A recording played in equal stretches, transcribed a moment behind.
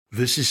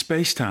This is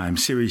Spacetime,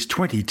 Series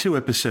 22,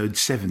 Episode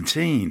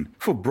 17,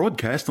 for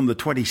broadcast on the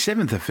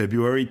 27th of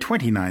February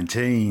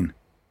 2019.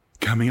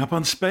 Coming up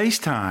on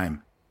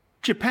Spacetime,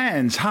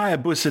 Japan's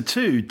Hayabusa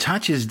 2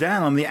 touches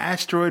down on the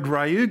asteroid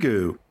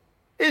Ryugu,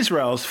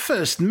 Israel's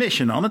first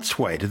mission on its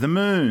way to the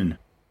moon,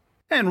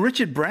 and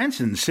Richard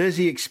Branson says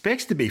he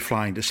expects to be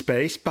flying to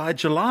space by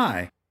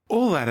July.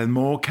 All that and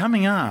more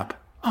coming up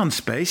on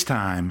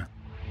Spacetime.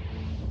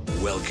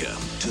 Welcome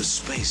to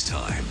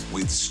Spacetime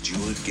with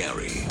Stuart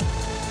Gary.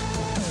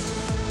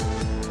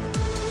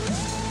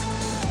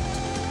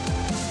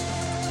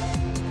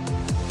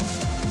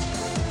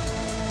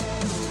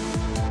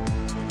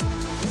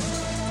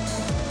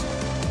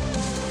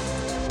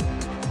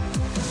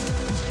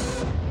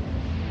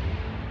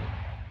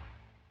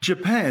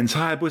 Japan's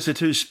Hayabusa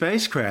 2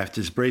 spacecraft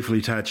has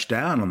briefly touched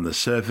down on the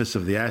surface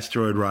of the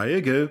asteroid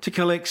Ryugu to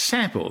collect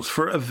samples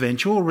for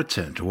eventual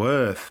return to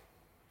Earth.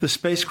 The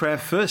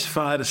spacecraft first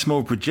fired a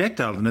small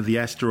projectile into the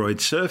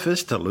asteroid's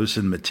surface to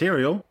loosen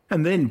material,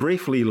 and then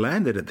briefly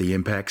landed at the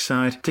impact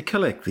site to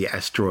collect the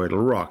asteroidal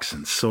rocks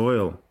and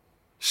soil.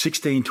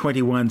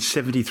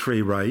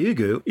 162173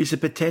 Ryugu is a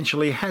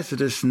potentially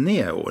hazardous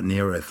near or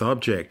near-Earth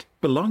object,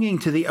 belonging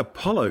to the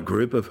Apollo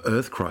group of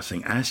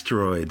Earth-crossing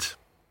asteroids.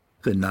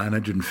 The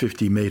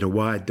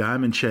 950-metre-wide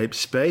diamond-shaped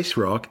space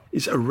rock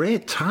is a rare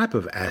type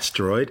of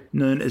asteroid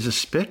known as a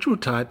spectral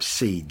type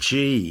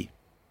CG.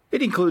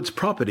 It includes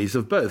properties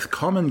of both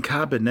common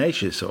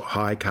carbonaceous or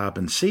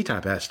high-carbon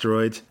C-type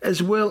asteroids,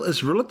 as well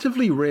as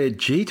relatively rare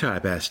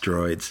G-type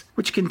asteroids,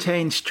 which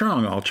contain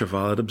strong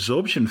ultraviolet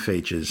absorption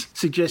features,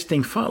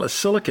 suggesting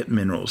phyllosilicate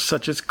minerals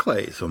such as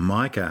clays or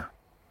mica.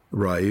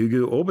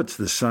 Ryugu orbits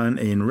the Sun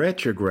in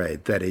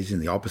retrograde, that is,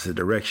 in the opposite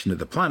direction of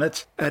the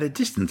planets, at a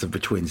distance of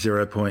between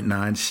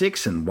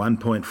 0.96 and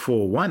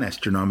 1.41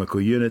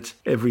 astronomical units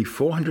every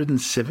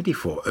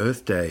 474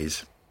 Earth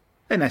days.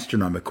 An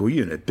astronomical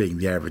unit being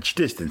the average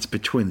distance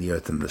between the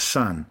Earth and the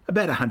Sun,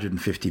 about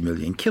 150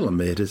 million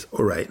kilometres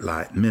or 8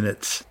 light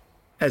minutes.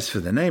 As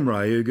for the name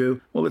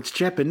Ryugu, well, it's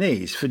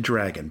Japanese for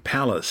Dragon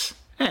Palace,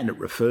 and it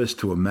refers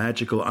to a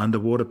magical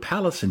underwater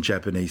palace in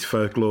Japanese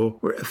folklore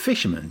where a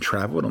fisherman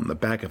travelled on the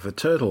back of a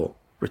turtle,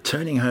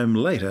 returning home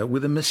later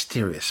with a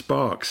mysterious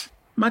box,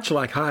 much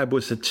like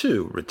Hayabusa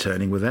 2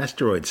 returning with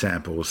asteroid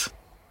samples.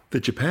 The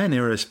Japan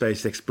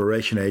Aerospace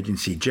Exploration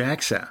Agency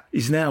JAXA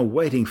is now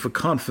waiting for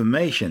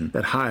confirmation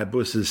that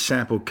Hayabusa's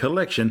sample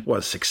collection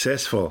was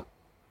successful.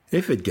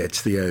 If it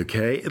gets the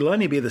okay, it'll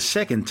only be the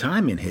second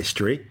time in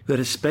history that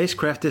a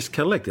spacecraft has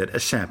collected a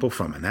sample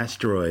from an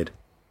asteroid.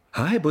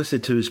 Hayabusa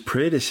 2's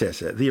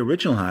predecessor, the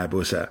original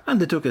Hayabusa,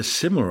 undertook a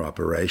similar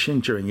operation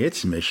during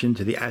its mission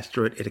to the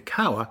asteroid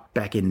Itokawa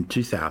back in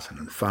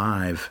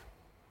 2005.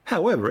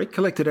 However, it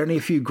collected only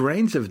a few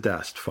grains of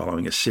dust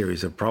following a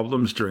series of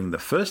problems during the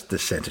first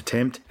descent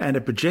attempt and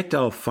a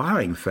projectile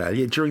firing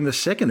failure during the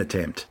second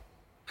attempt.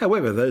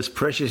 However, those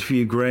precious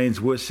few grains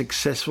were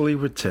successfully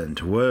returned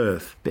to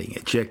Earth, being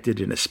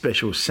ejected in a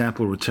special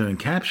sample return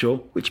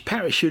capsule which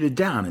parachuted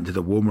down into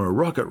the Woomera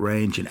rocket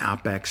range in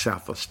outback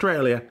South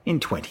Australia in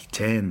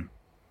 2010.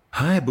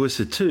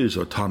 Hayabusa 2's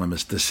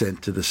autonomous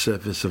descent to the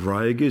surface of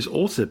Ryugu is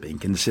also being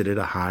considered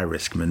a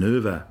high-risk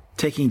manoeuvre,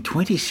 taking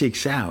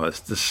 26 hours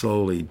to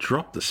slowly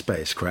drop the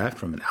spacecraft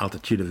from an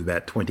altitude of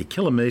about 20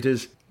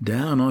 kilometres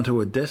down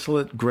onto a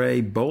desolate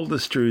grey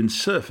boulder-strewn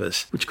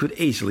surface which could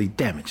easily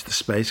damage the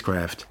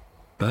spacecraft.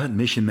 But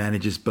mission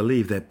managers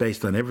believe that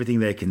based on everything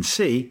they can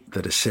see,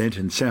 the descent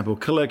and sample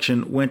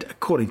collection went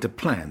according to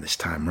plan this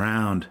time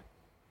round.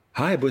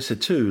 Hayabusa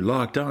 2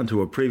 locked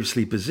onto a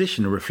previously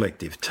positioned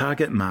reflective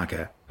target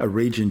marker, a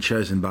region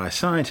chosen by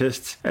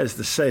scientists as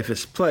the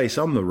safest place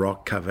on the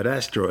rock-covered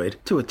asteroid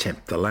to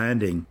attempt the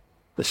landing.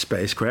 The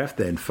spacecraft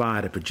then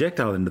fired a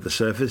projectile into the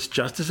surface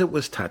just as it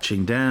was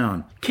touching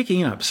down,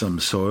 kicking up some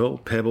soil,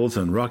 pebbles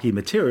and rocky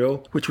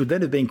material which would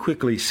then have been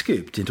quickly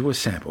scooped into a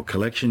sample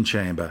collection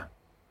chamber.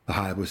 The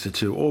Hayabusa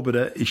 2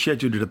 orbiter is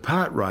scheduled to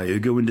depart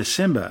Ryugu in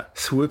December,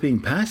 swooping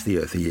past the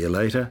Earth a year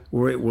later,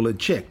 where it will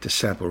eject a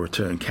sample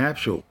return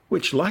capsule,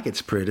 which, like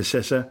its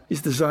predecessor,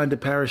 is designed to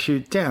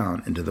parachute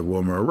down into the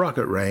Woomera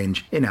rocket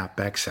range in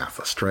outback South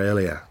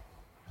Australia.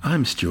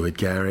 I'm Stuart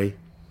Gary.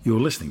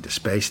 You're listening to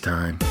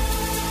Spacetime.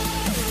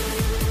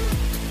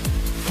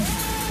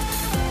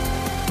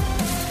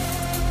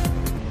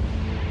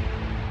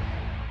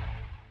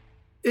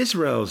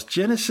 Israel's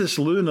Genesis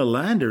lunar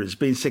lander has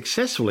been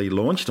successfully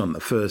launched on the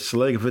first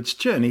leg of its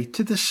journey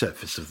to the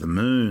surface of the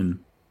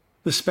moon.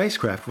 The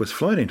spacecraft was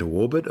flown into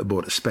orbit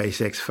aboard a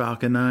SpaceX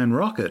Falcon 9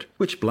 rocket,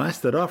 which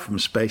blasted off from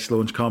Space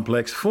Launch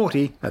Complex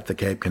 40 at the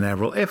Cape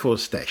Canaveral Air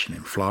Force Station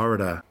in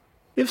Florida.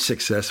 If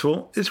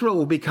successful, Israel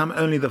will become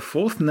only the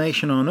fourth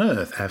nation on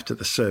Earth after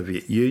the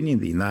Soviet Union,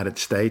 the United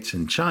States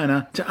and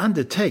China to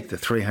undertake the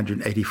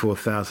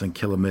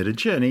 384,000-kilometre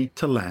journey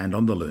to land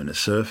on the lunar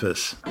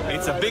surface.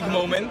 It's a big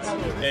moment.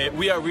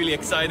 We are really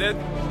excited.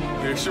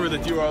 We're sure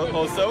that you are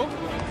also.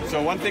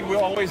 So one thing we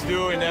always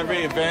do in every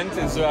event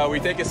is we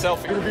take a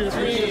selfie.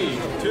 3,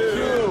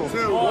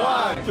 2,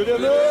 1, to the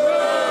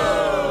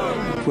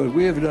moon! What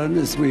we have done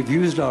is we've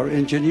used our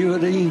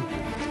ingenuity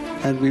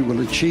and we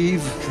will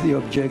achieve the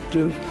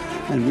objective,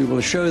 and we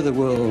will show the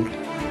world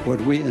what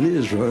we in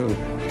Israel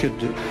could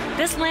do.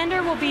 This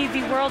lander will be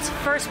the world's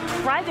first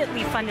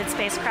privately funded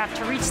spacecraft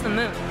to reach the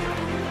moon.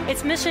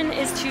 Its mission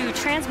is to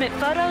transmit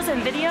photos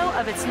and video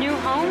of its new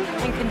home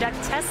and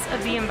conduct tests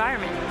of the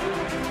environment.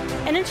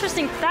 An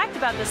interesting fact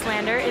about this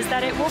lander is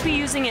that it will be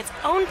using its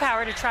own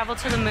power to travel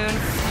to the moon,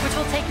 which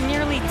will take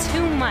nearly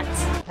 2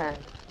 months. 10,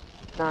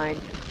 9,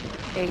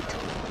 8,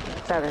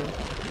 7,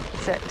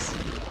 6,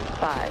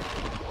 5,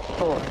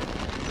 4,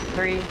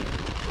 3,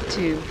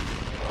 2,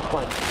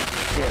 1,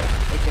 0.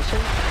 Ignition.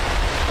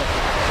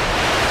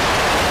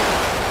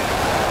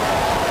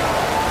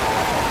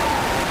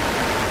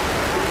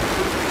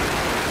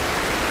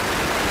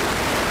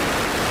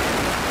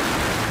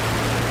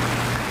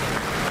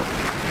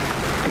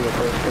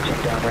 Vehicle is pitching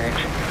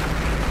downrange.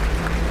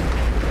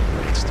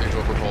 Stage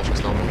 1 propulsion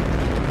is nominal.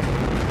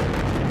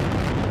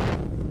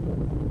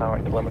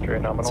 Powering telemetry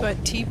nominal. So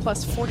at T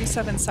plus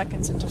 47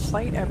 seconds into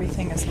flight,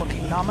 everything is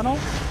looking nominal.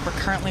 We're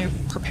currently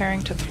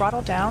preparing to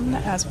throttle down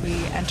as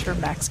we enter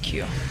max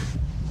Q.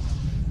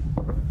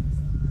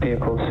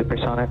 Vehicle is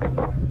supersonic.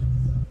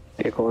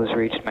 Vehicle has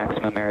reached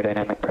maximum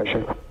aerodynamic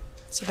pressure.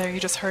 So there you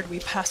just heard we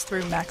passed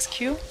through max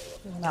Q.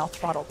 We will now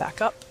throttle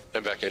back up.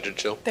 MVAC engine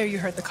chill. There you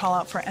heard the call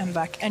out for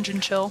MVAC engine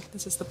chill.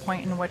 This is the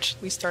point in which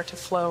we start to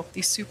flow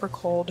the super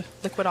cold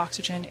liquid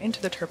oxygen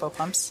into the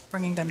turbopumps,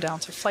 bringing them down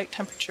to flight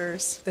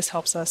temperatures. This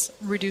helps us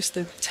reduce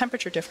the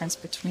temperature difference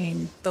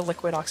between the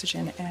liquid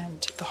oxygen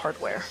and the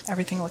hardware.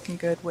 Everything looking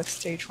good with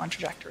stage 1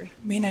 trajectory.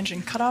 Main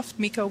engine cutoff,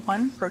 MECO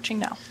 1 approaching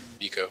now.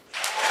 MECO.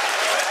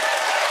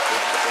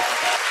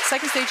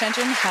 Second stage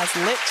engine has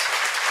lit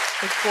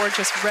the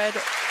gorgeous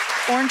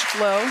red-orange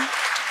glow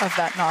of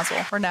that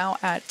nozzle. We're now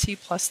at T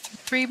plus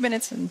 3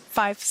 minutes and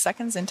 5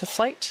 seconds into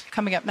flight.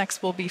 Coming up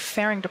next will be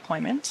fairing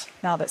deployment.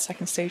 Now that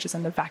second stage is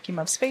in the vacuum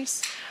of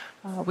space,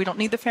 we don't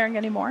need the fairing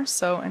anymore,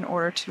 so in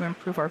order to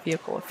improve our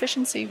vehicle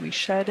efficiency, we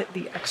shed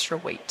the extra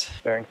weight.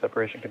 Fairing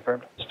separation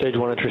confirmed. Stage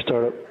 1 entry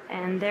startup.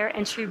 And their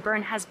entry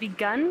burn has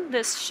begun.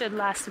 This should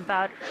last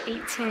about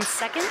 18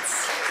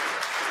 seconds.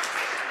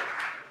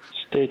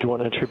 Stage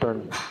 1 entry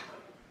burn.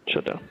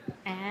 Shut down.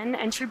 And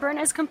entry burn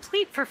is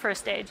complete for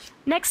first stage.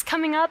 Next,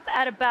 coming up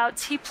at about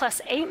T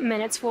plus 8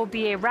 minutes will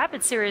be a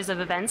rapid series of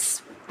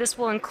events. This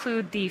will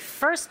include the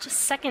first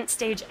second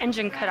stage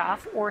engine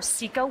cutoff, or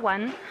SECO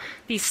 1,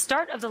 the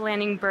start of the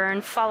landing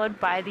burn, followed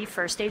by the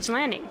first stage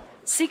landing.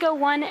 SECO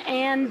 1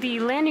 and the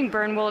landing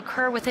burn will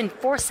occur within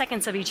 4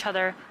 seconds of each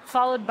other,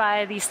 followed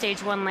by the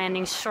stage 1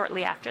 landing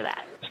shortly after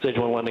that. Stage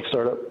 1 landing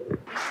startup.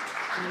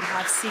 And we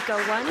have SECO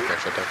 1. Okay,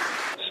 shut down.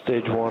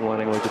 Stage 1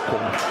 landing was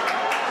deployed.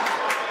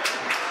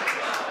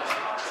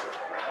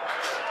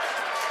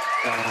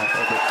 It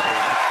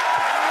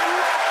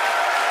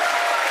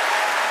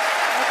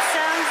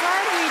sounds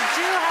like we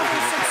do have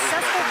a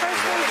successful first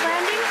stage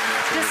landing,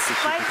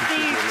 despite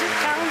the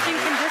challenging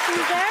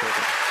conditions there.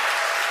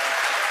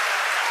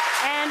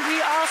 And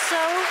we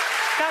also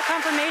got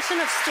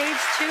confirmation of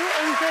stage 2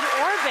 in good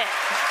orbit.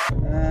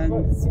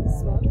 And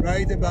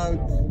right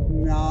about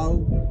now,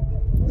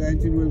 the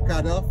engine will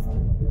cut off.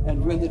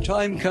 And when the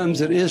time comes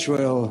that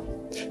Israel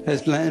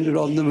has landed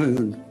on the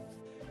moon,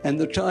 and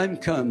the time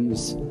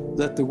comes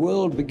that the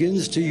world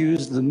begins to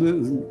use the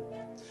moon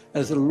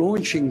as a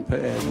launching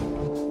pad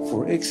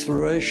for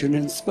exploration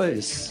in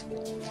space,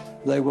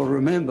 they will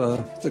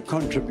remember the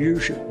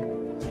contribution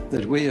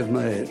that we have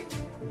made.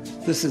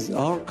 This is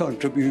our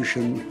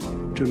contribution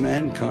to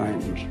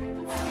mankind.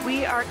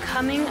 We are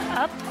coming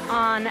up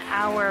on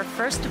our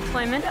first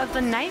deployment of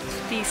the night,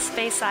 the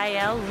Space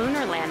IL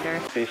lunar lander.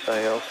 Space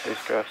IL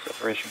spacecraft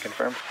separation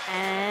confirmed.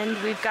 And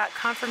we've got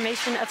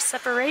confirmation of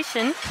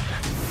separation.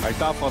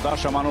 הייתה הפרדה,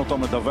 שמענו אותו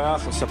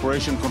מדווח,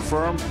 separation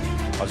confirmed,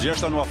 אז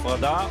יש לנו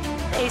הפרדה.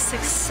 A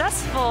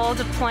successful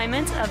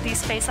deployment of the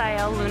Space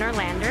IL lunar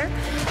lander,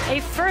 a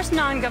first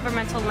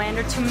non-governmental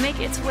lander to make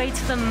its way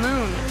to the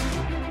moon.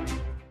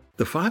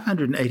 The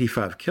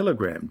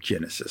 585-kilogram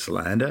Genesis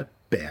lander,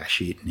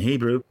 Bereshit in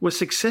Hebrew, was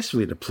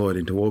successfully deployed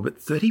into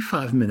orbit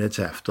 35 minutes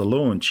after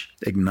launch,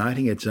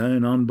 igniting its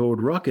own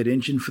onboard rocket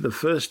engine for the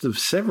first of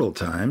several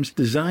times,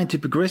 designed to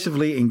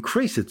progressively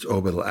increase its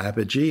orbital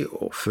apogee,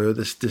 or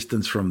furthest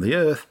distance from the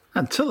Earth,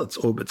 until its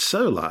orbit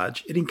so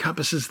large it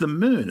encompasses the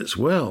Moon as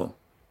well.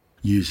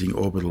 Using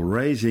orbital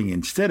raising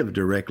instead of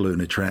direct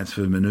lunar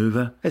transfer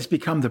maneuver has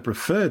become the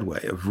preferred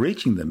way of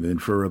reaching the Moon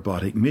for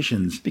robotic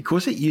missions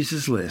because it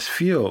uses less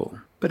fuel,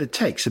 but it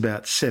takes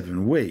about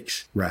 7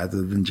 weeks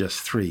rather than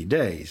just 3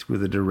 days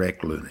with a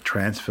direct lunar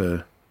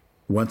transfer.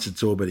 Once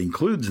its orbit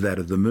includes that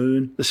of the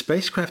Moon, the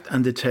spacecraft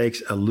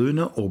undertakes a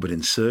lunar orbit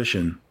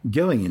insertion,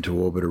 going into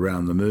orbit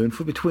around the Moon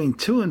for between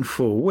 2 and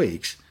 4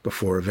 weeks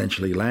before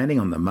eventually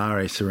landing on the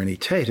Mare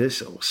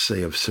Serenitatis, or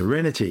Sea of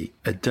Serenity,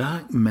 a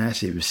dark,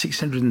 massive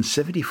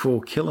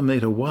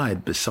 674-kilometre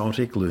wide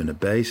basaltic lunar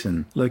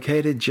basin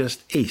located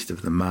just east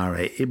of the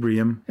Mare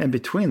Imbrium and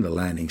between the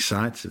landing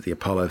sites of the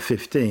Apollo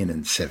 15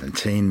 and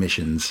 17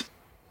 missions.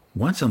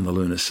 Once on the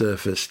lunar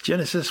surface,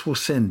 Genesis will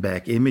send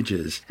back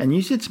images and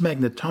use its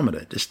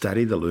magnetometer to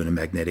study the lunar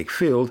magnetic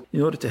field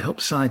in order to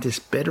help scientists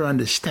better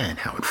understand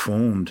how it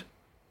formed.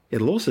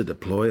 It'll also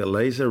deploy a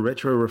laser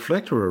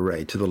retroreflector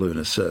array to the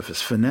lunar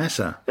surface for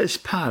NASA as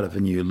part of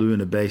a new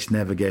lunar-based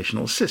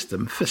navigational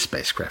system for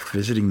spacecraft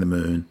visiting the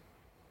moon.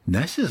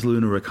 NASA's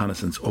Lunar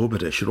Reconnaissance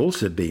Orbiter should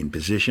also be in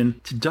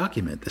position to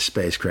document the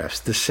spacecraft's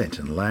descent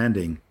and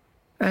landing.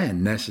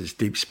 And NASA's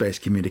Deep Space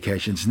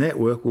Communications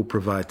Network will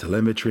provide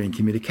telemetry and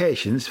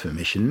communications for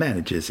mission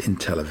managers in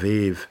Tel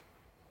Aviv.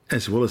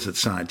 As well as its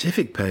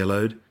scientific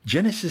payload,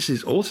 Genesis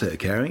is also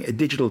carrying a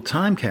digital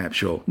time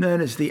capsule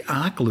known as the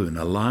Arc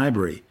Lunar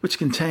Library, which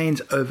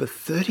contains over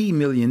 30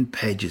 million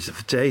pages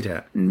of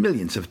data and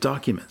millions of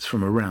documents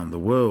from around the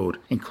world,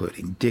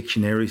 including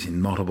dictionaries in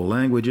multiple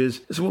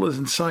languages, as well as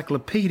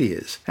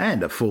encyclopedias,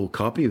 and a full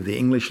copy of the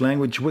English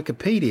language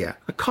Wikipedia,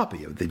 a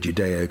copy of the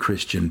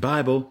Judeo-Christian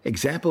Bible,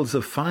 examples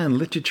of fine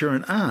literature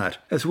and art,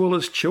 as well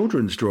as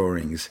children's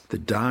drawings, the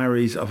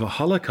diaries of a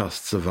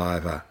Holocaust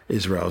survivor,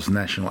 Israel's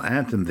national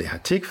anthem, the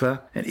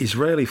Hatikvah, an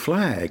Israeli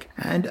flag,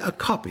 and a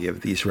copy of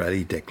the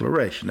Israeli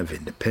Declaration of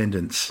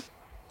Independence.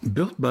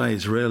 Built by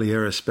Israeli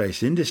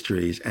Aerospace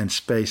Industries and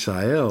Space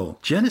IL,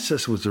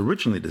 Genesis was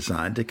originally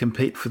designed to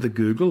compete for the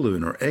Google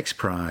Lunar X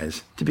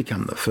Prize, to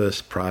become the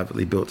first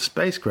privately built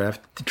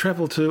spacecraft to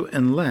travel to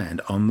and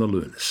land on the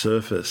lunar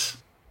surface.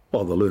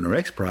 While the Lunar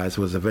X Prize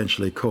was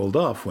eventually called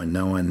off when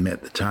no one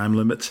met the time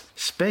limits,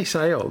 Space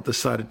IL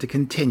decided to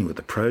continue with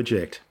the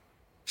project.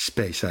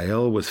 Space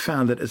IL was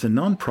founded as a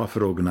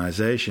non-profit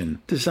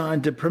organization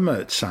designed to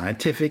promote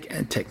scientific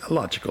and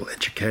technological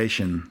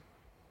education.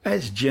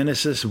 As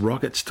Genesis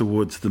rockets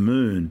towards the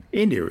moon,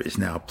 India is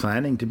now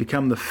planning to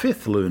become the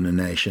 5th lunar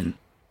nation.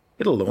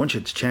 It'll launch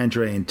its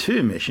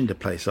Chandrayaan-2 mission to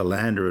place a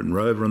lander and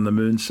rover on the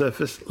moon's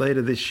surface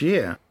later this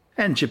year,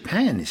 and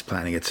Japan is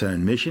planning its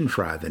own mission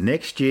for either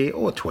next year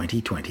or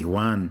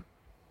 2021.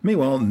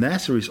 Meanwhile,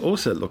 NASA is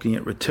also looking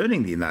at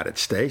returning the United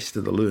States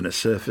to the lunar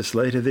surface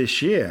later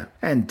this year,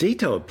 and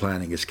detailed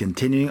planning is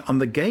continuing on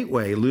the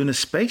Gateway Lunar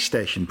Space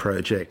Station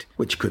project,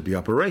 which could be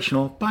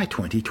operational by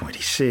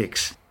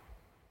 2026.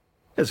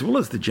 As well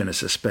as the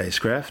Genesis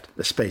spacecraft,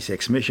 the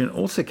SpaceX mission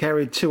also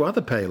carried 2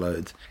 other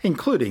payloads,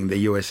 including the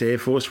US Air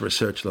Force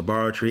Research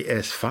Laboratory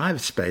S-5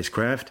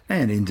 spacecraft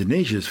and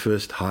Indonesia's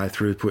first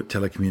high-throughput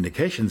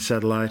telecommunications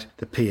satellite,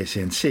 the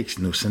PSN-6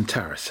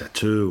 Nusantara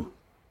Satu.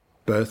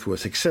 Both were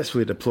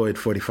successfully deployed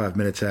 45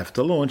 minutes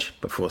after launch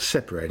before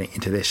separating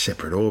into their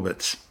separate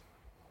orbits.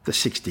 The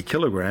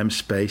 60-kilogram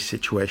Space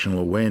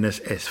Situational Awareness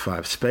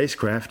S-5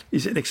 spacecraft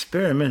is an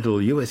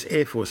experimental US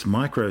Air Force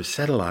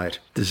microsatellite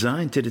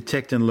designed to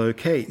detect and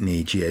locate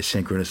near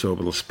geosynchronous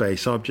orbital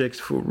space objects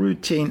for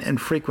routine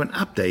and frequent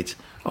updates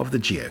of the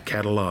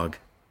GeoCatalog.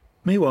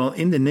 Meanwhile,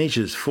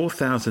 Indonesia's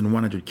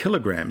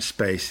 4,100-kilogram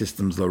Space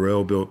Systems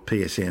Loral-built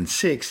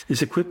PSN-6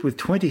 is equipped with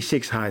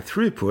 26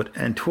 high-throughput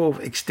and 12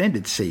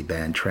 extended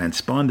C-band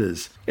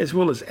transponders, as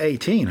well as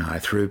 18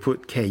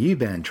 high-throughput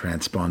Ku-band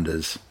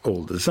transponders,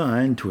 all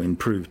designed to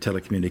improve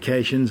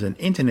telecommunications and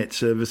internet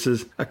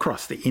services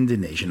across the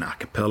Indonesian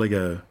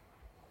archipelago.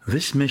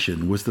 This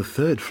mission was the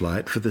 3rd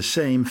flight for the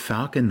same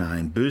Falcon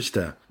 9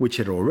 booster, which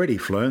had already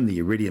flown the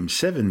Iridium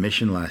 7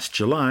 mission last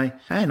July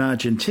and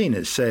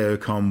Argentina's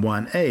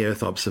SEOCOM-1A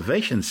Earth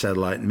observation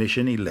satellite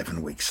mission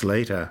 11 weeks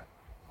later.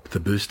 The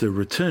booster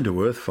returned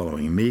to Earth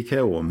following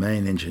MECO or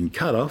main engine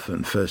cutoff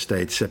and first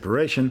stage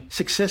separation,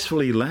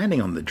 successfully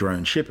landing on the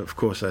drone ship Of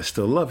Course I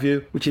Still Love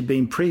You, which had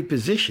been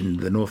pre-positioned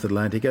in the North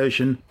Atlantic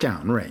Ocean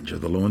downrange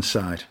of the launch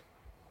site.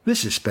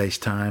 This is Space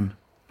Time.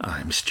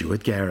 I'm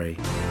Stuart Gary.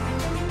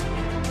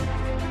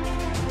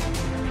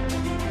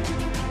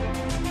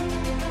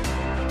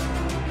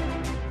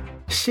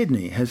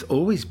 Sydney has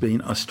always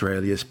been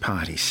Australia's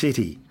party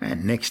city,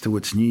 and next to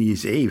its New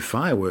Year's Eve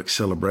fireworks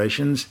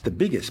celebrations, the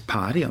biggest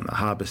party on the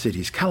harbour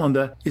city's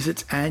calendar is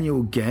its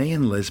annual Gay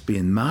and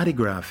Lesbian Mardi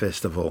Gras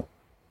Festival.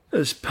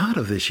 As part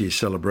of this year's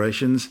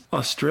celebrations,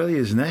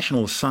 Australia's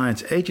national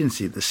science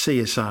agency, the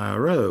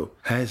CSIRO,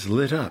 has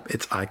lit up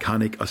its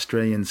iconic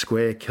Australian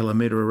Square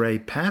Kilometre Array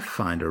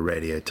Pathfinder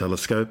radio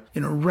telescope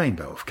in a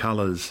rainbow of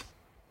colours.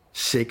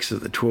 6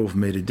 of the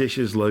 12-metre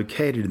dishes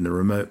located in the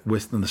remote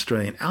Western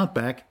Australian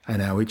outback are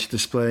now each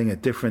displaying a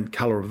different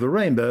colour of the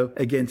rainbow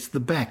against the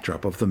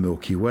backdrop of the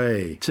Milky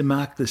Way to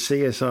mark the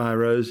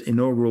CSIRO's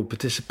inaugural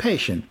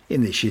participation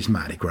in this year's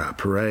Mardi Gras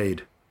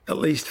parade. At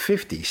least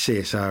 50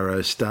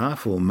 CSIRO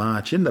staff will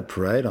march in the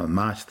parade on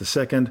March the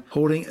 2nd,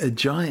 holding a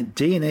giant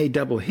DNA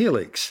double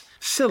helix,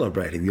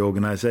 celebrating the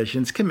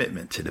organisation's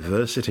commitment to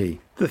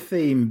diversity, the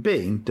theme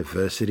being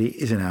Diversity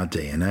is in Our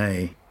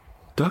DNA.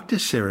 Dr.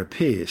 Sarah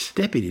Pearce,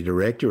 Deputy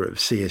Director of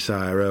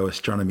CSIRO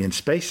Astronomy and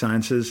Space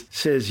Sciences,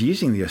 says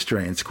using the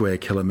Australian Square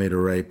Kilometre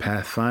Array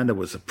Pathfinder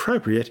was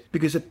appropriate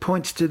because it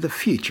points to the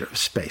future of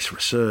space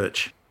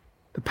research.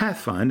 The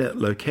Pathfinder,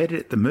 located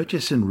at the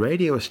Murchison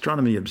Radio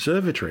Astronomy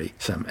Observatory,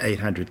 some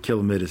 800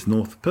 kilometres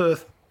north of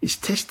Perth, is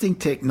testing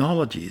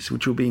technologies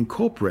which will be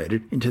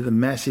incorporated into the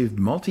massive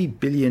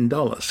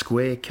multi-billion-dollar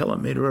square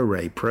kilometre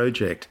array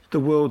project, the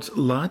world's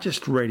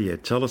largest radio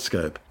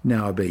telescope,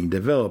 now being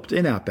developed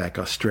in outback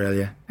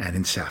Australia and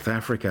in South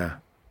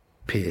Africa.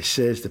 Pearce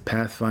says the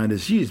Pathfinder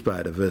is used by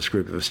a diverse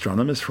group of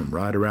astronomers from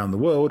right around the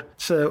world,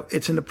 so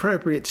it's an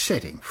appropriate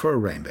setting for a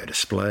rainbow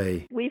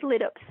display. We've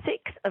lit up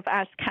 6 of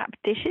ASCAP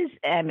dishes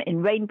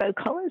in rainbow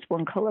colours,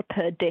 1 colour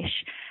per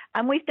dish.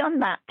 And we've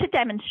done that to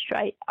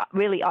demonstrate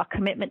really our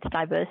commitment to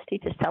diversity,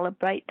 to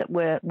celebrate that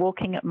we're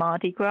walking at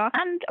Mardi Gras,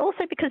 and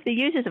also because the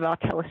users of our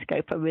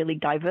telescope are really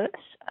diverse,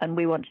 and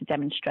we want to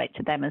demonstrate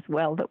to them as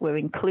well that we're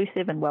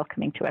inclusive and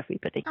welcoming to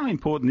everybody. How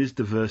important is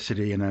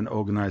diversity in an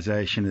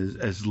organisation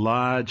as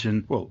large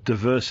and, well,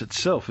 diverse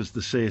itself as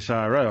the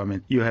CSIRO? I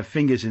mean, you have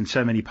fingers in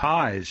so many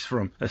pies,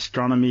 from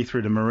astronomy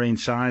through to marine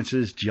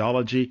sciences,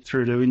 geology,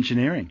 through to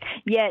engineering.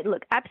 Yeah,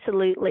 look,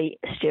 absolutely,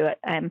 Stuart.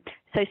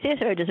 So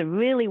CSIRO does a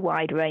really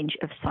wide range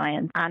of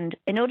science, and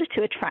in order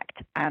to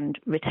attract and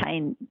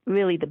retain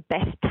really the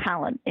best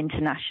talent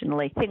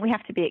internationally, I think we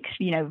have to be,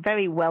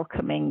 very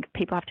welcoming.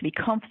 People have to be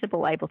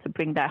comfortable, able to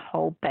bring their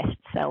whole best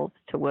selves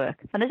to work.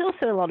 And there's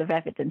also a lot of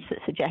evidence that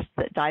suggests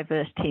that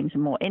diverse teams are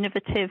more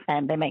innovative,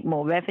 and they make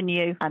more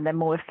revenue, and they're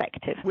more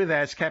effective. With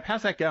ASCAP,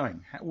 how's that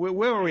going?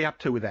 Where are we up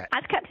to with that?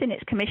 ASCAP's in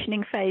its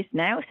commissioning phase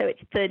now, so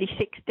it's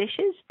 36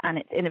 dishes, and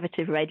its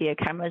innovative radio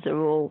cameras are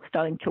all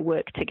starting to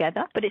work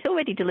together. But it's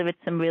already delivered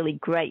some really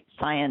great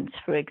science.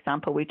 For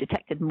example, we've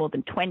detected more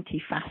than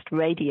 20 fast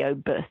radio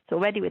bursts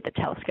already with the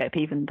telescope,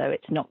 even though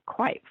it's not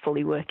quite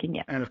fully working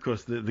yet. And of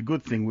course, the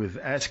good thing with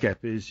ASCAP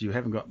is you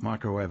haven't got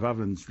microwave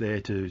ovens there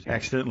to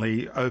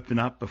accidentally open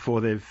up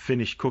before they've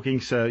finished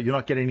cooking, so you're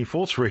not getting any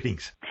false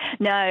readings.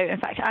 No, in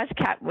fact,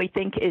 ASCAP, we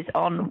think, is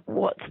on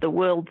what's the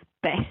world's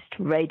best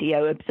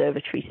radio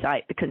observatory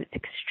site because it's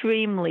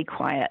extremely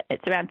quiet.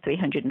 It's around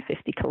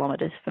 350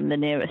 kilometres from the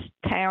nearest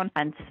town,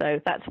 and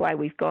so that's why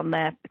we've gone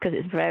there, because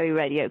it's very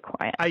radio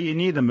quiet. Are you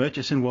near the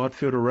Murchison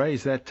Wide-Field Array?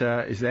 Is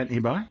that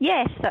nearby?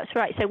 Yes, that's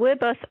right. So we're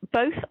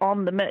both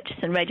on the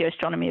Murchison Radio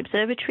Astronomy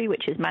Observatory,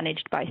 which is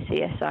managed by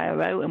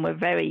CSIRO, and we're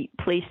very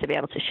pleased to be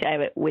able to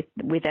share it with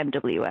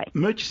MWA.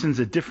 Murchison's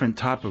a different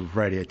type of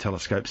radio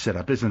telescope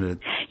setup, isn't it?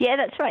 Yeah,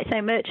 that's right.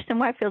 So Murchison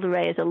Wide-Field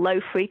Array is a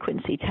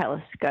low-frequency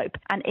telescope,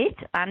 and it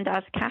and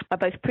ASCAP are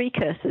both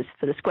precursors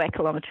for the Square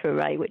Kilometre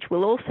Array, which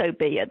will also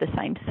be at the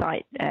same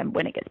site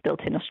when it gets built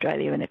in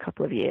Australia in a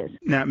couple of years.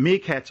 Now,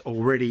 Meerkat's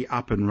already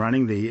up and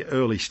running, the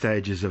early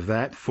stages of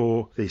that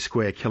for the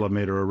Square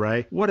Kilometre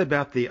Array. What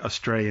about the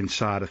Australian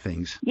side of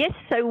things? Yes,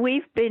 so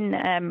we've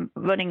been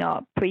running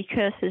our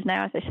precursors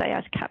now. As I say,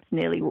 ASCAP's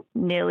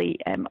nearly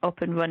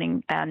up and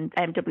running, and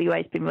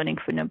MWA's been running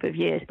for a number of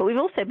years. But we've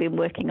also been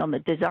working on the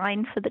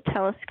design for the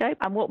telescope,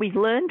 and what we've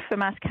learned from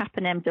ASCAP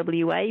and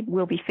MWA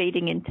will be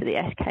feeding into the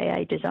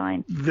SKA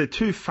design. The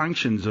two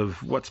functions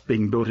of what's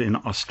being built in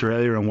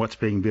Australia and what's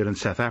being built in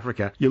South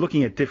Africa, you're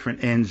looking at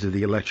different ends of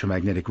the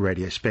electromagnetic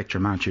radio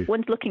spectrum, aren't you?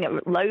 One's looking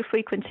at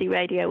low-frequency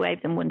radio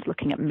waves and one's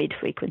looking at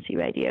mid-frequency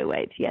radio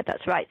waves. Yeah,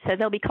 that's right. So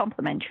they'll be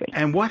complementary.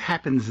 And what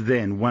happens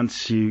then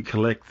once you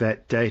collect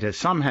that data?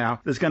 Somehow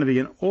there's going to be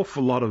an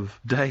awful lot of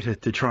data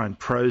to try and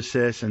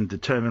process and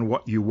determine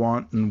what you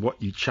want and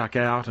what you chuck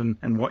out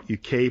and what you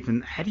keep.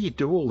 And how do you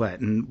do all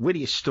that? And where do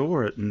you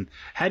store it? And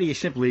how do you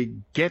simply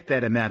get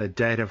that amount of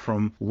data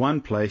from one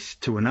place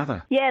to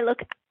another? Yeah, look,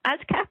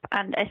 ASCAP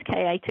and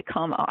SKA to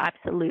come are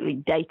absolutely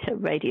data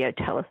radio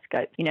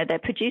telescopes. You know, they're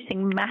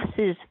producing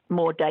masses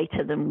more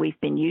data than we've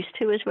been used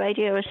to as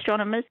radio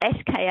astronomers.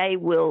 SKA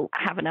will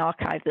have an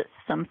archive that's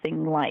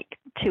something like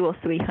 200 or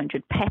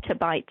 300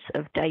 petabytes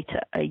of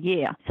data a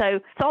year. So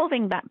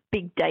solving that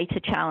big data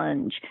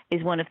challenge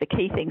is one of the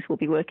key things we'll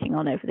be working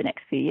on over the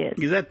next few years.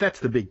 That's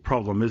the big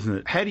problem, isn't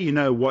it? How do you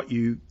know what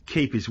you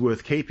keep is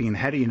worth keeping, and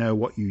how do you know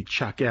what you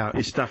chuck out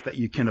is stuff that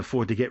you can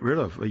afford to get rid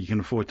of or you can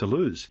afford to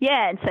lose?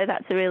 Yeah, and so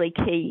that's a really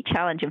key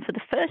challenge. And for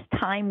the first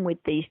time with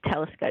these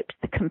telescopes,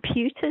 the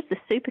computers, the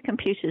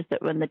supercomputers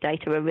that run the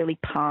data are really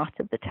part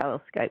of the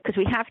telescope, because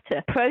we have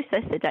to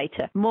process the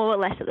data more or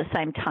less at the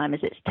same time as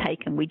it's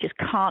taken. We just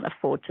can't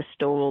afford to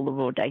store all the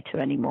raw data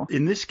anymore.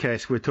 In this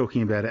case, we're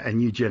talking about a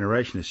new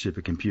generation of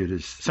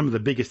supercomputers, some of the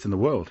biggest in the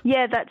world.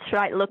 Yeah, that's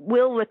right. Look,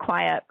 we'll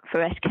require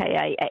for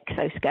SKA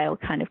exascale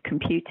kind of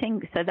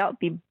computing, so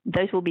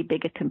those will be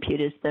bigger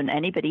computers than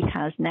anybody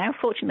has now.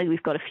 Fortunately,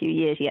 we've got a few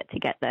years yet to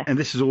get there. And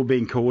this is all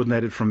being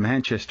coordinated from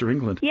Manchester,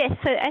 England? Yes,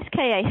 so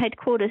SKA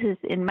headquarters is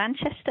in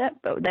Manchester,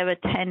 but there are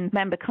 10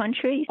 member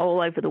countries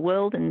all over the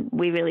world, and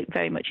we really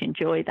very much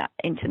enjoy that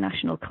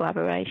international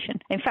collaboration.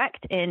 In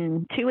fact,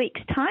 in 2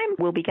 weeks' time,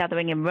 we'll be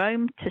gathering in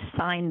Rome to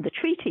sign the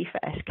treaty for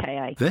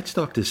SKA. That's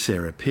Dr.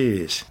 Sarah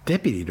Pearce,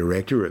 Deputy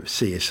Director of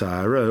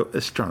CSIRO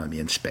Astronomy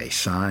and Space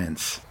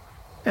Science.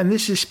 And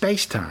this is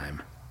Space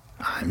Time.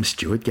 I'm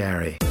Stuart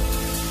Gary.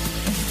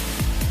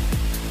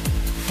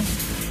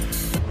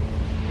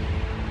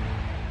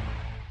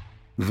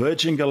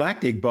 Virgin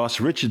Galactic boss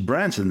Richard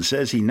Branson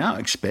says he now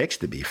expects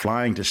to be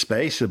flying to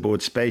space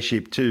aboard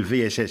Spaceship Two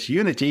VSS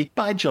Unity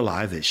by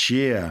July this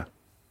year.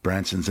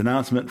 Branson's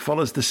announcement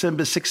follows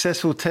December's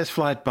successful test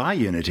flight by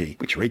Unity,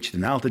 which reached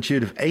an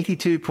altitude of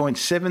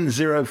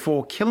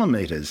 82.704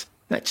 kilometres.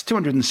 That's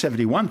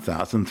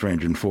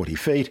 271,340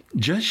 feet,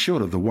 just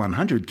short of the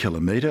 100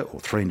 kilometre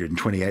or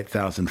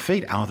 328,000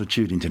 feet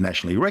altitude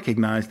internationally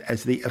recognised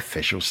as the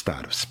official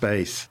start of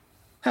space.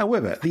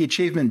 However, the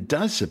achievement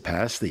does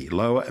surpass the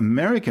lower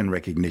American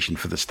recognition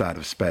for the start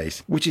of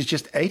space, which is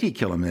just 80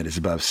 kilometres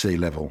above sea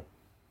level.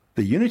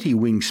 The Unity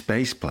winged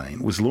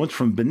spaceplane was launched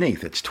from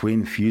beneath its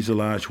twin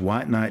fuselage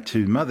White Knight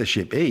II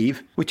mothership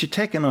Eve, which had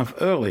taken off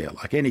earlier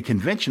like any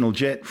conventional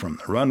jet from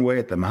the runway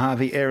at the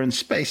Mojave Air and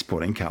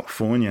Spaceport in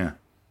California.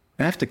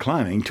 After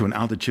climbing to an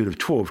altitude of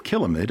 12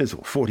 kilometres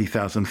or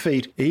 40,000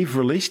 feet, Eve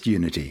released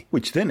Unity,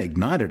 which then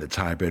ignited its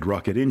hybrid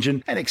rocket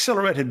engine and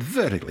accelerated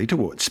vertically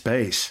towards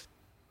space.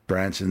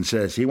 Branson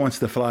says he wants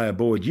to fly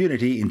aboard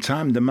Unity in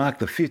time to mark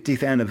the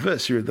 50th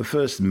anniversary of the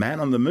first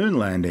man-on-the-moon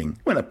landing,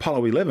 when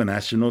Apollo 11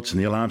 astronauts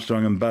Neil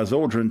Armstrong and Buzz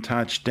Aldrin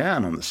touched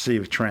down on the Sea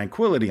of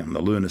Tranquility on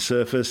the lunar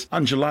surface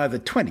on July the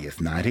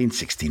 20th,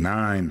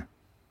 1969.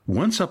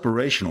 Once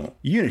operational,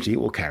 Unity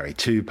will carry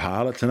 2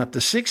 pilots and up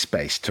to 6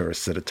 space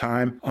tourists at a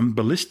time on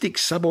ballistic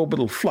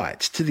suborbital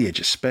flights to the edge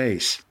of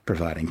space,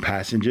 providing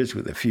passengers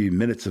with a few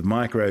minutes of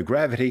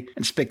microgravity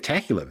and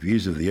spectacular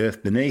views of the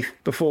Earth beneath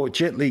before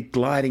gently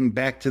gliding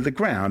back to the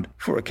ground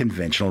for a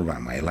conventional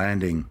runway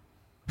landing.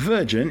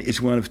 Virgin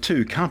is one of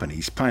 2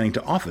 companies planning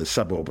to offer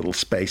suborbital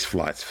space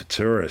flights for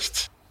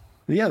tourists.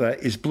 The other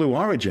is Blue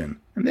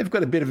Origin, and they've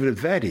got a bit of an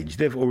advantage.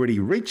 They've already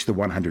reached the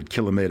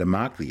 100-kilometre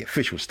mark, the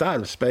official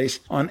start of space,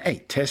 on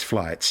 8 test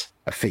flights,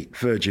 a feat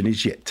Virgin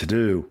is yet to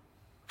do.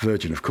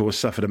 Virgin, of course,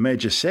 suffered a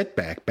major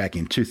setback back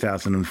in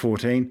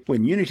 2014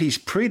 when Unity's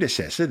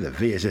predecessor, the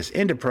VSS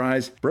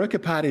Enterprise, broke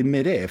apart in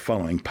mid-air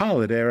following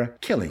pilot error,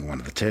 killing one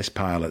of the test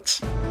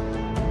pilots.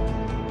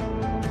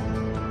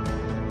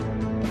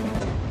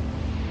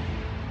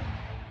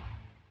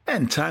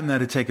 And time now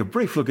to take a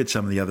brief look at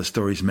some of the other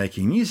stories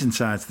making news in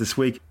science this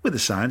week with a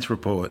science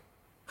report.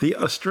 The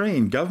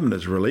Australian government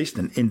has released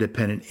an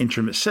independent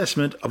interim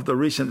assessment of the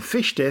recent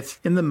fish deaths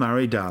in the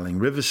Murray-Darling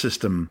River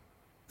system.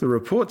 The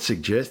report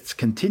suggests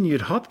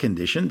continued hot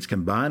conditions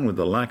combined with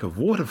the lack of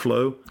water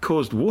flow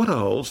caused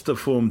waterholes to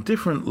form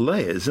different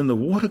layers in the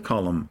water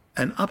column,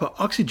 an upper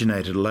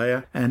oxygenated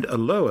layer and a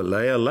lower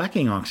layer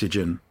lacking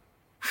oxygen.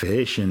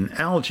 Fish and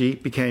algae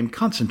became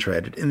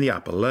concentrated in the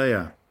upper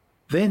layer.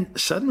 Then,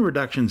 sudden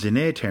reductions in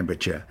air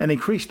temperature and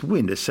increased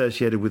wind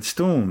associated with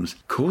storms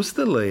caused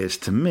the layers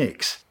to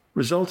mix,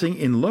 resulting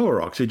in lower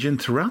oxygen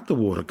throughout the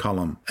water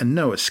column and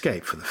no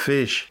escape for the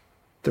fish.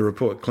 The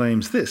report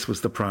claims this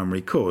was the primary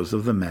cause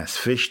of the mass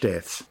fish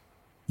deaths.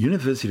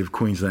 University of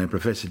Queensland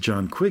Professor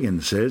John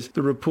Quiggin says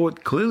the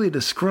report clearly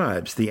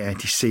describes the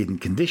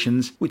antecedent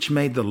conditions which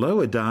made the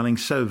lower Darling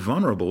so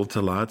vulnerable to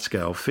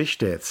large-scale fish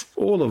deaths,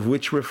 all of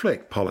which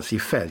reflect policy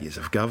failures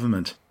of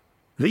government.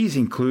 These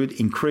include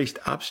increased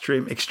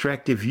upstream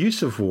extractive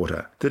use of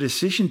water, the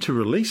decision to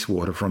release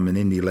water from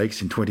Menindee Lakes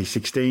in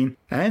 2016,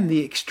 and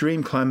the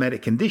extreme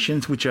climatic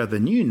conditions which are the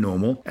new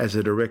normal as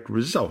a direct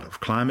result of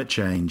climate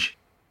change.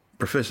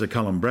 Professor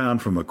Colin Brown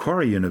from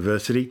Macquarie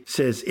University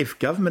says if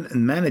government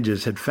and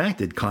managers had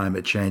factored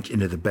climate change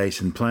into the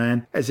basin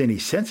plan, as any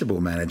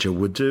sensible manager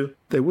would do,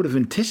 they would have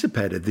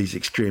anticipated these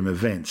extreme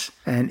events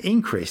and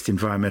increased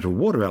environmental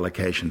water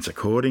allocations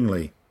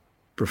accordingly.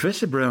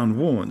 Professor Brown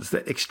warns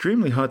that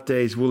extremely hot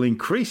days will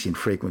increase in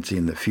frequency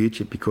in the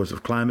future because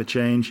of climate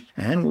change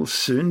and will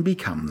soon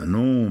become the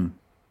norm.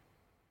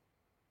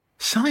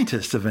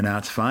 Scientists have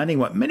announced finding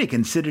what many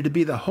consider to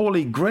be the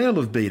holy grail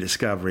of bee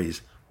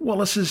discoveries,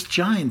 Wallace's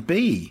giant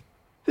bee.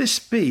 This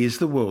bee is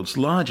the world's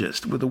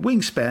largest, with a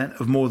wingspan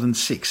of more than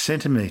 6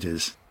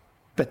 centimetres.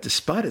 But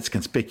despite its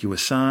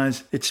conspicuous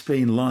size, it's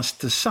been lost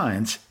to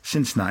science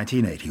since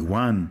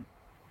 1981.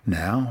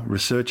 Now,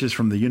 researchers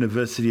from the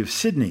University of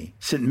Sydney,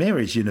 St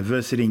Mary's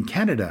University in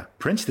Canada,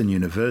 Princeton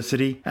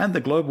University, and the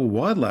Global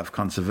Wildlife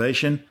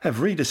Conservation have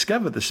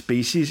rediscovered the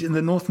species in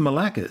the North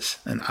Malaccas,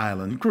 an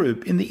island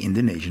group in the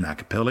Indonesian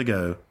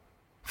archipelago.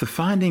 The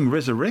finding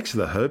resurrects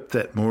the hope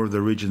that more of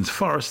the region's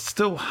forests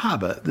still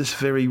harbour this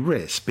very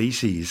rare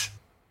species.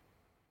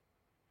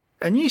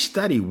 A new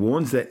study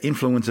warns that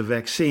influenza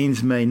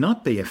vaccines may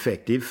not be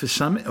effective for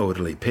some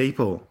elderly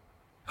people.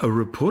 A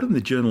report in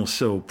the journal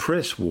Cell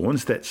Press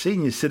warns that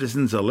senior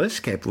citizens are less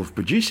capable of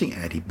producing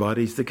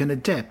antibodies that can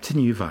adapt to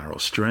new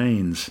viral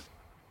strains.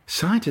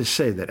 Scientists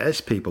say that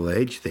as people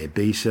age, their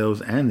B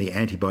cells and the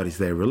antibodies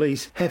they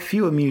release have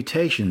fewer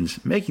mutations,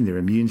 making their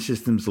immune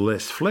systems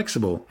less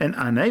flexible and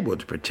unable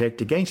to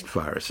protect against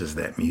viruses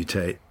that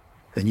mutate.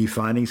 The new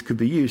findings could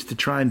be used to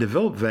try and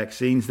develop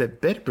vaccines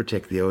that better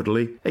protect the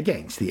elderly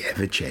against the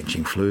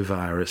ever-changing flu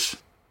virus.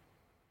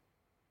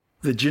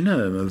 The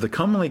genome of the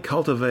commonly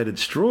cultivated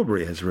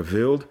strawberry has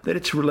revealed that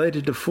it's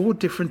related to 4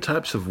 different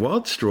types of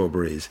wild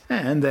strawberries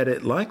and that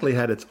it likely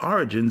had its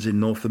origins in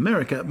North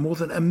America more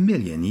than 1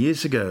 million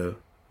years ago.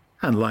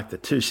 Unlike the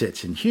 2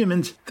 sets in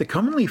humans, the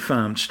commonly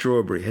farmed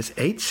strawberry has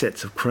 8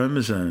 sets of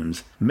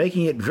chromosomes,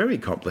 making it very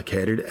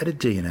complicated at a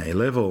DNA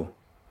level.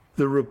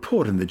 The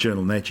report in the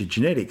journal Nature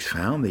Genetics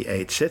found the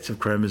 8 sets of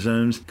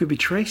chromosomes could be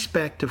traced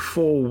back to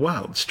 4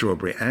 wild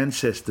strawberry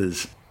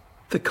ancestors.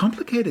 The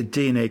complicated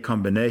DNA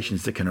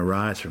combinations that can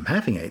arise from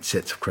having 8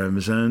 sets of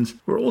chromosomes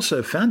were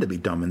also found to be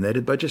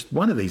dominated by just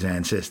one of these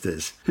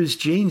ancestors, whose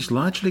genes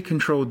largely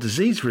control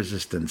disease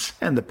resistance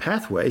and the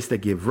pathways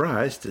that give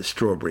rise to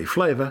strawberry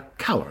flavour,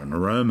 colour and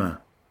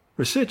aroma.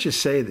 Researchers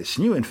say this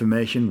new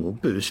information will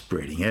boost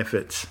breeding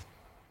efforts.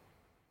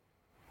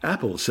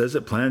 Apple says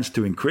it plans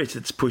to increase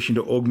its push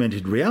into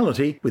augmented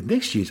reality with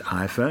next year's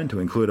iPhone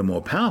to include a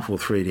more powerful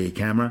 3D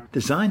camera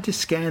designed to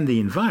scan the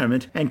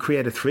environment and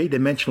create a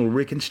three-dimensional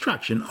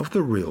reconstruction of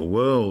the real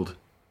world.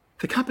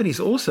 The company is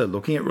also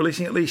looking at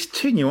releasing at least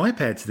 2 new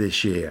iPads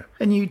this year,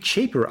 a new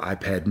cheaper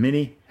iPad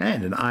mini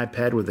and an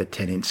iPad with a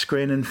 10-inch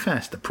screen and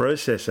faster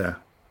processor.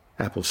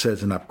 Apple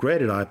says an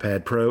upgraded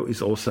iPad Pro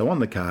is also on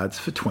the cards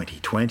for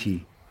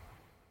 2020.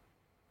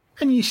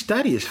 A new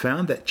study has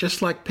found that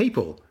just like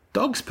people,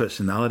 dogs'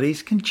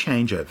 personalities can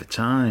change over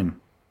time.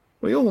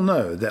 We all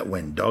know that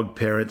when dog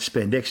parents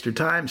spend extra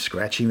time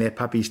scratching their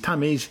puppies'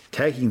 tummies,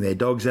 taking their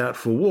dogs out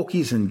for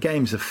walkies and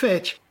games of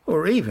fetch,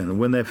 or even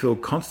when they feel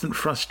constant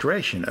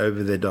frustration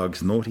over their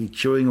dog's naughty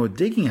chewing or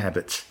digging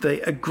habits,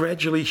 they are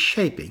gradually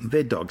shaping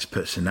their dog's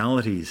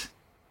personalities.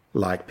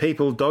 Like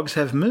people, dogs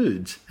have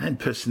moods and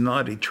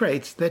personality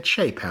traits that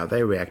shape how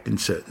they react in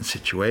certain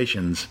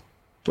situations.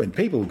 When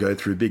people go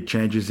through big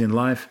changes in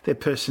life, their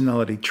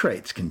personality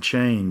traits can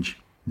change.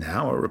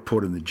 Now, a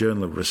report in the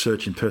Journal of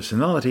Research in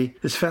Personality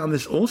has found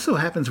this also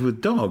happens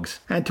with dogs,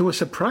 and to a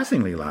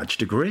surprisingly large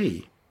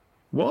degree.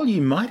 While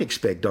you might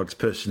expect dogs'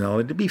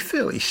 personality to be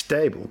fairly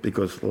stable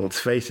because, well, let's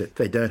face it,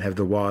 they don't have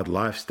the wild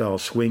lifestyle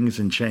swings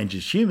and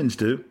changes humans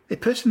do, their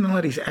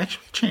personalities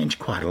actually change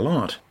quite a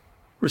lot.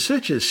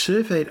 Researchers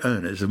surveyed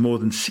owners of more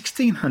than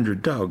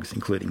 1,600 dogs,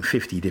 including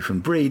 50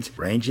 different breeds,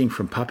 ranging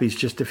from puppies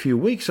just a few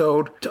weeks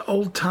old to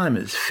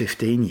old-timers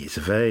 15 years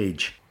of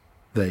age.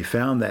 They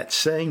found that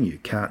saying you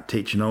can't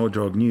teach an old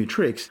dog new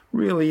tricks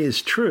really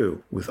is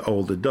true, with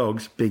older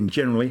dogs being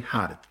generally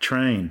harder to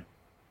train.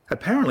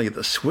 Apparently,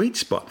 the sweet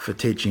spot for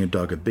teaching a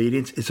dog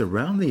obedience is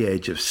around the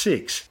age of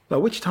 6, by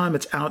which time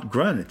it's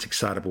outgrown its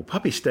excitable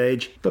puppy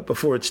stage, but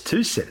before it's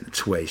too set in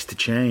its ways to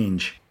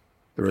change.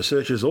 The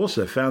researchers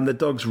also found that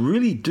dogs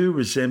really do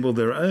resemble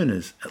their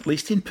owners, at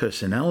least in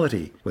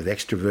personality, with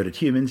extroverted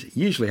humans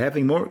usually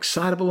having more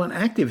excitable and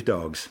active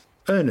dogs.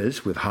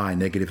 Owners with high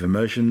negative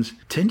emotions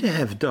tend to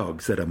have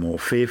dogs that are more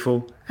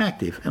fearful,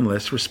 active, and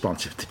less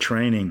responsive to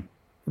training.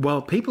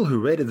 While people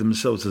who rated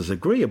themselves as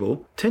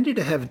agreeable tended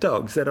to have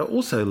dogs that are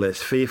also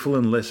less fearful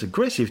and less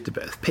aggressive to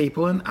both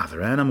people and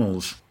other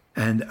animals.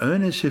 And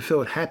owners who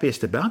felt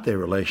happiest about their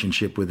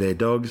relationship with their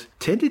dogs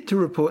tended to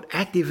report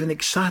active and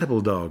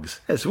excitable dogs,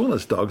 as well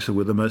as dogs who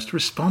were the most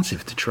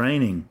responsive to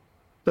training.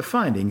 The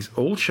findings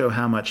all show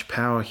how much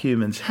power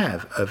humans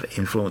have over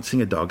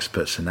influencing a dog's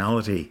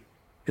personality.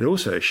 It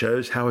also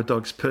shows how a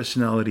dog's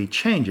personality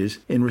changes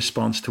in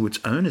response to its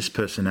owner's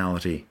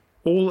personality.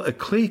 All a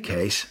clear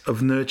case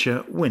of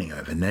nurture winning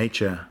over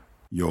nature.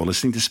 You're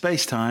listening to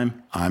Space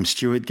Time. I'm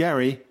Stuart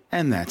Gary,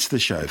 and that's the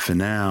show for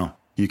now.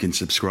 You can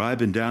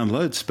subscribe and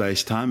download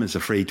Space Time as a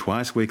free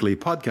twice-weekly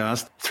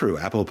podcast through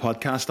Apple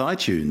Podcast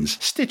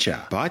iTunes,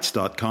 Stitcher,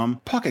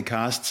 Bytes.com, Pocket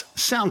Casts,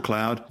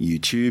 SoundCloud,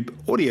 YouTube,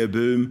 Audio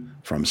Boom,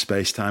 from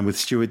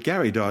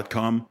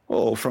spacetimewithstuartgary.com,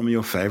 or from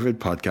your favorite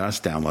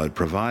podcast download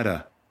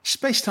provider.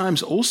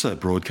 Spacetime's also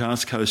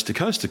broadcast coast to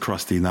coast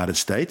across the United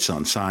States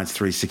on Science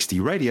 360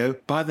 Radio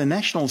by the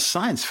National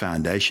Science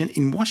Foundation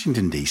in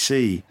Washington,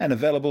 D.C., and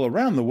available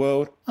around the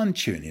world on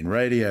TuneIn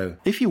Radio.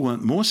 If you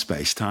want more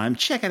Spacetime,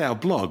 check out our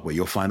blog where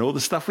you'll find all the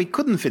stuff we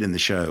couldn't fit in the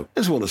show,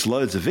 as well as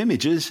loads of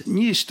images,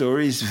 news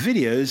stories,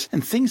 videos,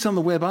 and things on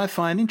the web I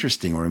find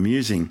interesting or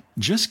amusing.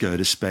 Just go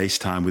to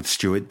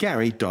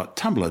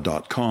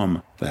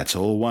spacetimewithstuartgary.tumblr.com. That's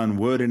all one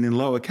word and in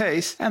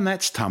lowercase, and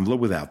that's Tumblr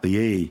without the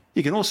E.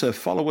 You can also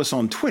follow us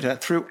on Twitter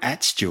through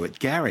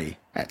 @StuartGary,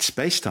 at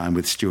Spacetime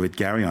with Stuart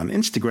Gary on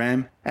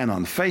Instagram, and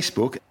on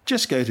Facebook,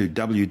 just go to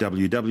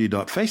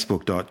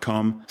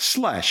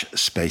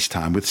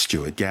www.facebook.com/Spacetime with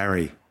Stuart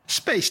Gary.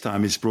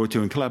 Spacetime is brought to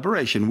you in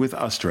collaboration with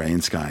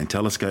Australian Sky and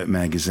Telescope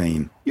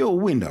magazine, your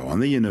window on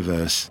the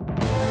universe.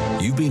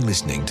 You've been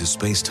listening to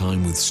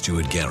Spacetime with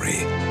Stuart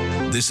Gary.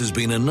 This has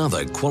been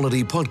another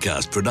quality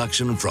podcast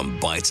production from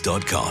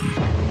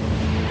Bytes.com.